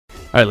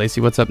All right,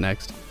 Lacey, what's up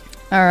next?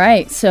 All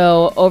right,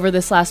 so over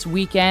this last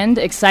weekend,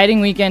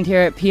 exciting weekend here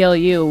at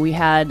PLU, we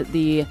had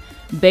the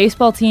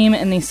baseball team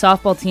and the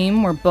softball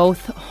team were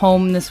both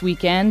home this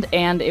weekend,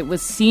 and it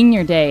was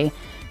senior day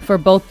for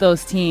both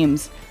those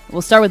teams.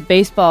 We'll start with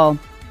baseball.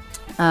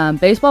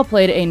 Baseball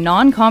played a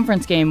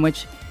non-conference game,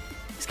 which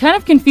is kind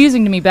of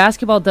confusing to me.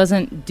 Basketball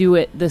doesn't do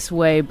it this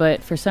way,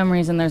 but for some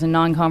reason there's a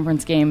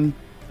non-conference game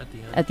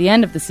at the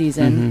end of the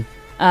season.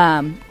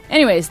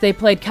 Anyways, they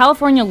played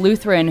California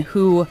Lutheran,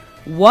 who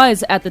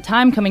was, at the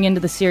time coming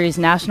into the series,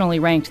 nationally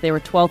ranked. They were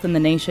 12th in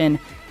the nation.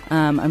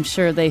 I'm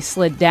sure they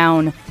slid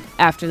down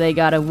after they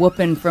got a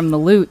whooping from the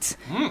Lutes,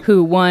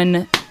 who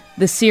won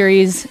the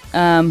series,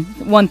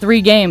 won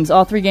 3 games,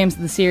 all 3 games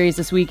of the series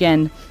this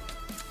weekend.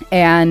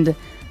 And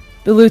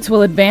the Lutes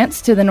will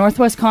advance to the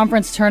Northwest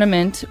Conference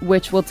Tournament,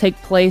 which will take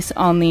place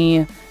on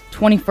the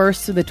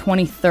 21st to the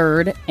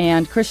 23rd.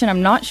 And, Christian,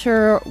 I'm not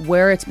sure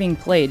where it's being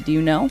played. Do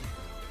you know?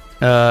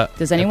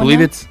 Does anyone I believe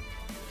know? It's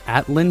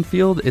at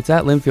Linfield. It's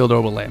at Linfield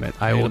or Willamette.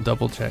 I will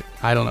double check.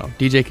 I don't know.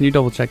 DJ, can you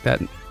double check that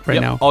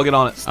now? I'll get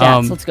on it.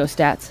 Stats. Let's go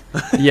stats.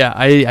 Yeah,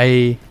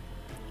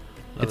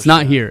 it's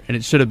not here, and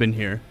it should have been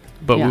here.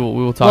 But we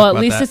will talk about that. Well,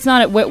 at least it's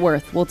not at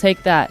Whitworth. We'll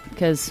take that,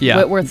 because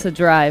Whitworth's a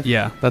drive.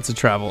 Yeah, that's a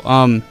travel.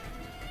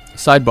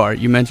 Sidebar,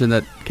 you mentioned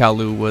that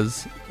Cal-Lu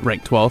was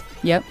ranked 12th.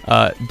 Yep.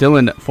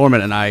 Dylan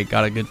Foreman and I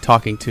got a good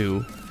talking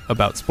to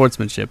about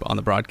sportsmanship on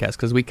the broadcast,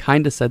 because we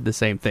kind of said the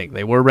same thing.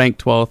 They were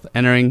ranked 12th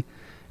entering,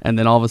 and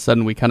then all of a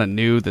sudden we kind of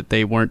knew that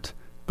they weren't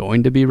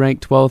going to be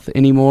ranked 12th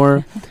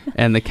anymore,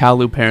 and the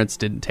Cal-Lu parents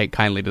didn't take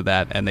kindly to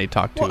that, and they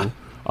talked to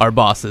our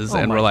bosses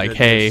and were like,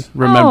 hey,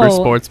 remember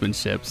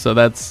sportsmanship. So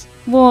that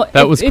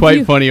was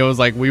quite funny. It was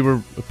like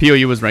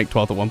PLU was ranked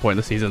 12th at one point in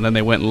the season, then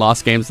they went and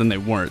lost games, then they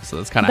weren't. So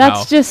that's kind of how.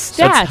 That's just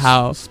stats.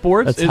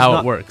 That's how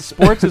it works.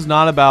 Sports is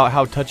not about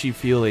how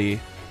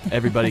touchy-feely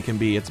everybody can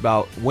be. It's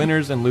about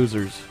winners and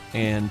losers.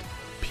 And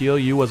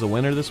PLU was a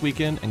winner this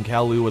weekend, and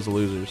Cal-Lu was a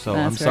loser. So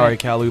I'm sorry,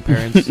 Cal-Lu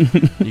parents.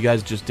 You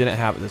guys just didn't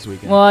have it this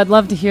weekend. Well, I'd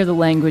love to hear the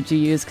language you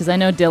use, because I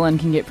know Dylan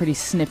can get pretty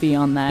snippy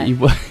on that. He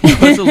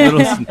was a little.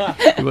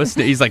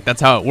 He's like,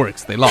 that's how it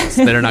works. They lost.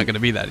 They're not going to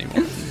be that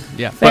anymore.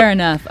 Yeah. Fair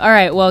enough. All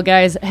right, well,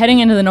 guys, heading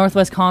into the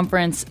Northwest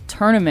Conference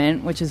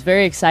Tournament, which is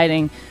very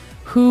exciting,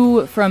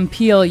 who from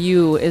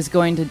PLU is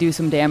going to do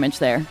some damage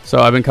there? So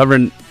I've been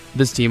covering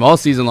this team all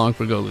season long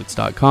for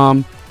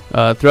GoLutes.com.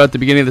 Throughout the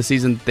beginning of the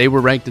season, they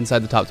were ranked inside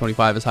the top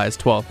 25 as high as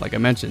 12th, like I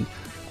mentioned.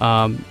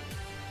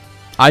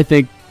 I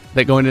think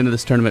that going into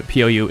this tournament,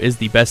 PLU is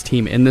the best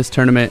team in this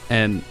tournament,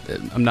 and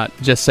I'm not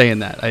just saying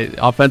that.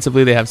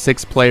 Offensively, they have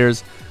 6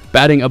 players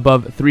batting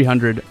above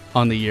 300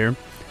 on the year.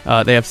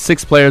 They have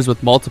 6 players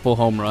with multiple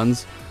home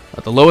runs.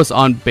 The lowest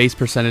on-base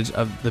percentage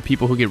of the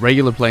people who get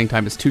regular playing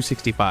time is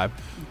 265.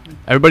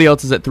 Everybody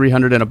else is at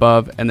 300 and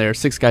above, and there are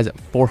 6 guys at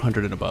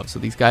 400 and above. So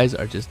these guys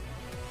are just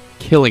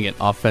killing it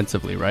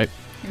offensively, right?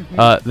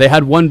 They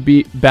had one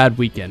bad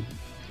weekend,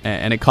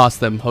 and it cost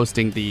them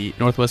hosting the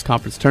Northwest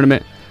Conference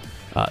Tournament.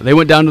 They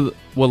went down to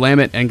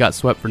Willamette and got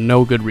swept for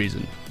no good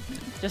reason.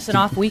 Just an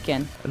off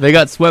weekend. They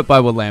got swept by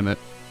Willamette,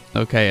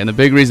 okay, and the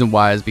big reason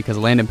why is because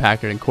Landon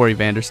Packard and Kory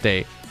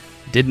Vanderstaay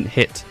didn't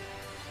hit.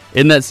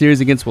 In that series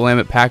against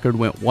Willamette, Packard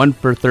went 1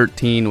 for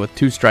 13 with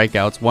 2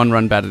 strikeouts, 1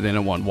 run batted in,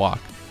 and 1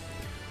 walk.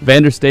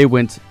 Vanderstaay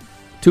went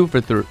 2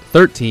 for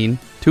 13, 1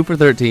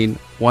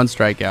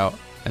 strikeout,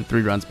 and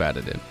 3 runs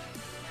batted in.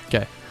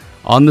 Okay.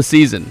 On the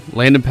season,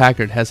 Landon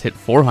Packard has hit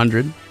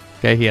 400.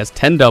 Okay, he has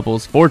 10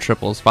 doubles, 4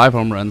 triples, 5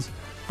 home runs,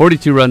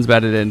 42 runs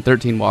batted in,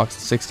 13 walks,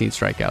 16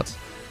 strikeouts.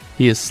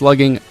 He is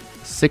slugging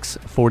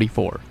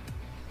 .644.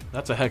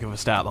 That's a heck of a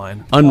stat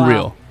line.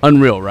 Unreal. Wow.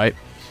 Unreal, right?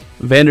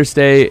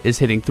 Vanderstaay is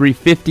hitting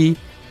 .350.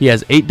 He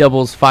has 8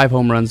 doubles, 5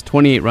 home runs,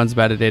 28 runs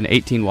batted in,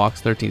 18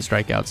 walks, 13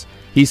 strikeouts.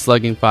 He's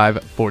slugging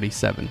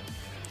 .547.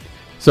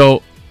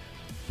 So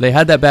they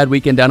had that bad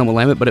weekend down in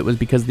Willamette, but it was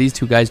because these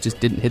 2 guys just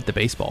didn't hit the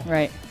baseball.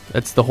 Right.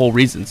 That's the whole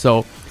reason.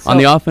 So on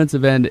the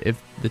offensive end, if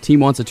the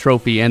team wants a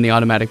trophy and the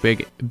automatic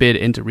bid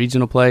into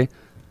regional play,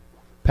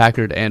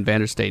 Packard and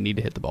Vanderstaay need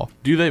to hit the ball.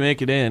 Do they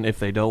make it in if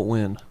they don't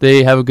win?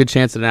 They have a good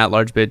chance at an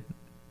at-large bid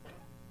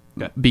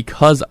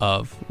because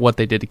of what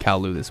they did to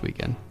Cal-Lu this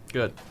weekend.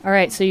 Good. All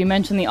right, so you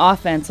mentioned the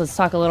offense. Let's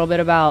talk a little bit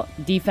about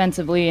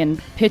defensively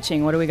and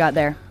pitching. What do we got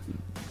there?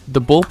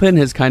 The bullpen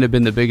has kind of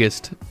been the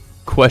biggest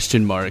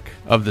question mark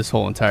of this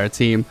whole entire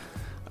team.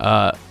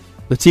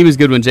 The team is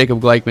good when Jacob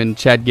Gleichman,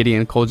 Chad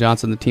Gideon, Cole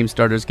Johnson, the team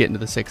starters, get into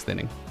the 6th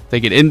inning. If they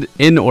get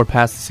in or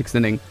past the 6th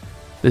inning,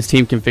 this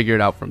team can figure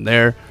it out from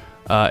there.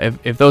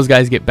 If those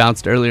guys get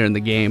bounced earlier in the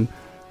game,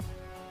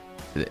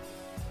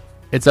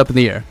 it's up in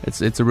the air.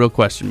 It's a real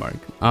question mark.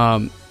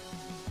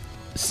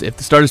 If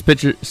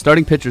the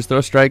starting pitchers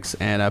throw strikes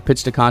and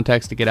pitch to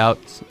contacts to get out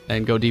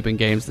and go deep in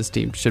games, this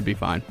team should be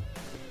fine.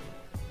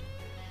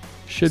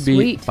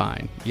 Be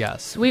fine.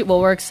 Yes. Sweet.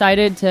 Well, we're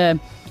excited to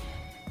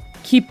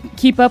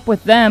keep up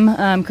with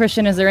them.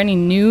 Christian, is there any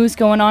news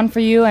going on for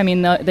you? I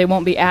mean, they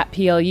won't be at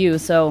PLU,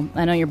 so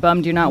I know you're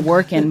bummed you're not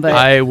working. But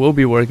I will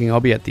be working. I'll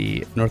be at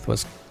the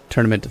Northwest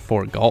tournament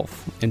for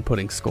golf,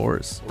 inputting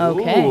scores.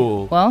 Okay.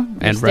 Ooh. Well,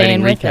 and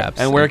writing recaps.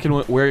 And where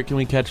can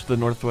we catch the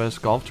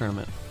Northwest Golf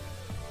Tournament?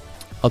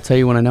 I'll tell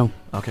you when I know.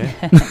 Okay.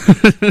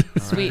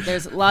 Sweet. Right.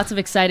 There's lots of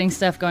exciting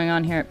stuff going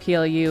on here at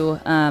PLU.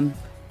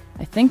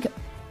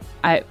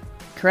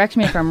 Correct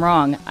me if I'm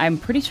wrong, I'm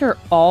pretty sure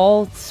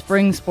all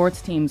spring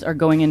sports teams are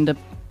going into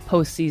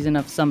postseason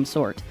of some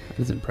sort. That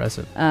is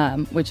impressive.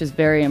 Which is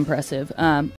very impressive.